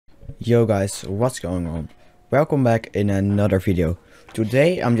Yo guys, what's going on? Welcome back in another video.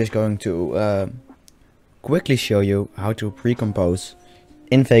 Today I'm just going to quickly show you how to pre-compose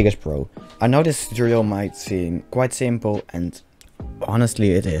in Vegas Pro. I know this tutorial might seem quite simple, and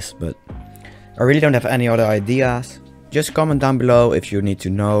honestly it is, but I really don't have any other ideas. Just comment down below if you need to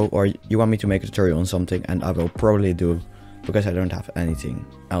know or you want me to make a tutorial on something, and I will probably do, because I don't have anything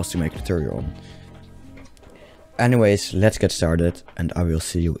else to make a tutorial on. Anyways, let's get started and I will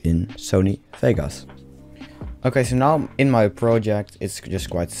see you in Sony Vegas. Okay, so now in my project it's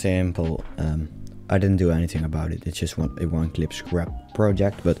just quite simple. I didn't do anything about it. It's just a one clip scrap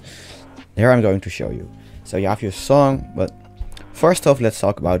project, but here I'm going to show you. So you have your song, but first off let's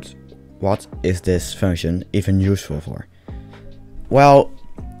talk about what is this function even useful for. Well,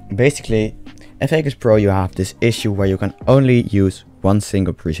 basically in Vegas Pro you have this issue where you can only use one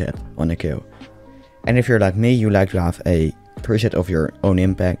single preset on a kill. And if you're like me, you like to have a preset of your own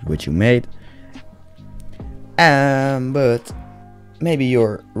impact which you made. But maybe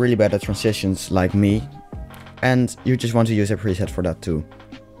you're really bad at transitions like me, and you just want to use a preset for that too.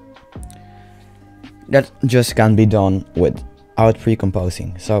 That just can't be done without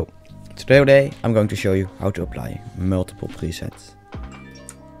pre-composing. So today I'm going to show you how to apply multiple presets.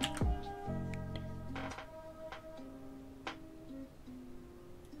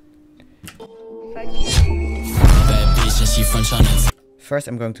 First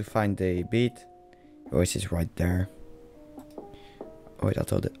I'm going to find the beat, which is right there. Wait, I'll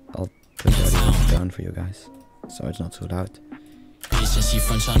put it down for you guys, so it's not so loud.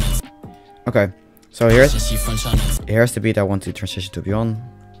 Okay, so here's the beat I want the transition to be on.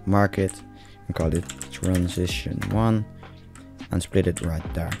 Mark it and call it transition 1 and split it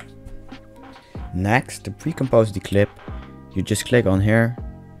right there. Next, to pre-compose the clip, you just click on here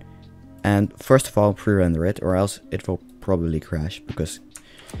and first of all pre-render it, or else it will probably crash because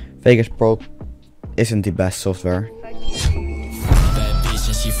Vegas Pro isn't the best software.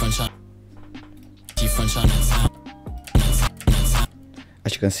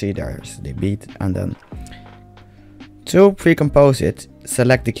 As you can see, there's the beat, and then to pre-compose it,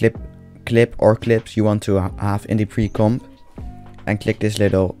 select the clip or clips you want to have in the pre-comp and click this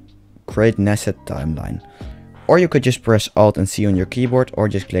little create nested timeline. Or you could just press Alt and C on your keyboard, or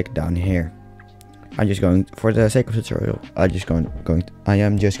just click down here. I'm just going, for the sake of the tutorial, I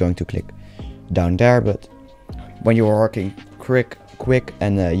am just going to click down there. But when you are working quick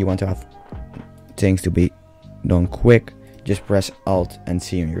and you want to have things to be done quick, just press Alt and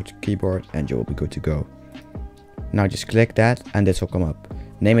C on your keyboard and you will be good to go. Now just click that and this will come up.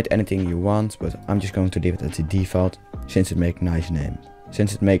 Name it anything you want, but I'm just going to leave it as the default since it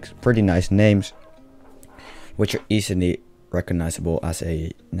makes pretty nice names, which are easily recognizable as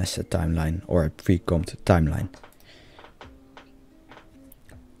a nested timeline or a pre-comped timeline.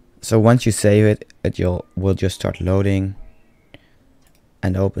 So once you save it, will just start loading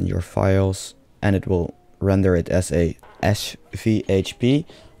and open your files, and it will render it as a SVHP,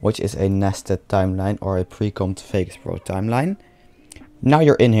 which is a nested timeline or a pre-comped Vegas Pro timeline. Now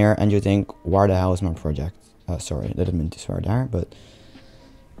you're in here and you think, where the hell is my project? Sorry, I didn't mean to swear there, but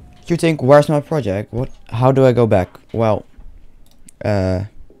you think, where's my project? How do I go back? Well,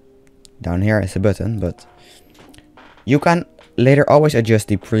 down here is a button, but you can later always adjust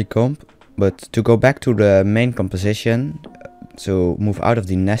the pre-comp. But to go back to the main composition, to move out of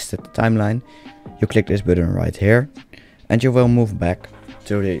the nested timeline, you click this button right here and you will move back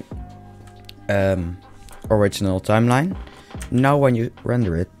to the original timeline. Now when you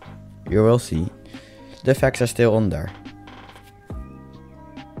render it, you will see the effects are still on there.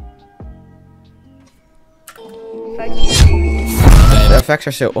 The effects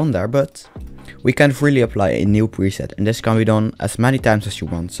are still on there, but we can freely apply a new preset, and this can be done as many times as you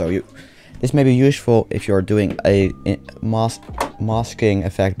want. So this may be useful if you're doing a masking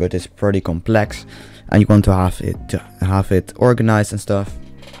effect, but it's pretty complex and you want to have it organized and stuff,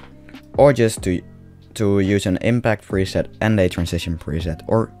 or just to use an impact preset and a transition preset,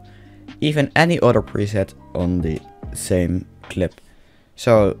 or even any other preset on the same clip.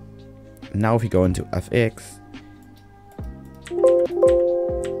 So now if you go into FX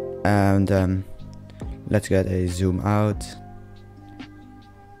and let's get a zoom out.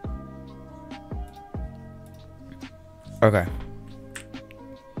 Okay,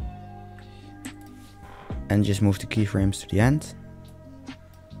 and just move the keyframes to the end.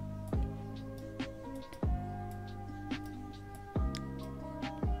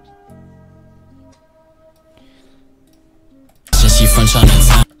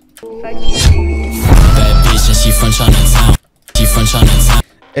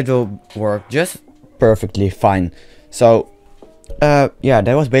 It will work just perfectly fine. So yeah,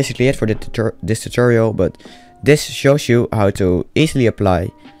 that was basically it for this tutorial, but this shows you how to easily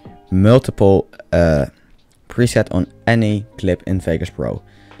apply multiple preset on any clip in Vegas Pro.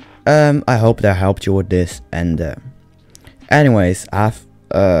 I hope that helped you with this, and anyways, have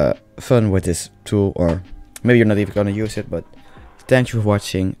fun with this tool, or maybe you're not even gonna use it, but thanks for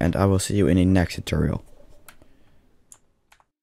watching, and I will see you in the next tutorial.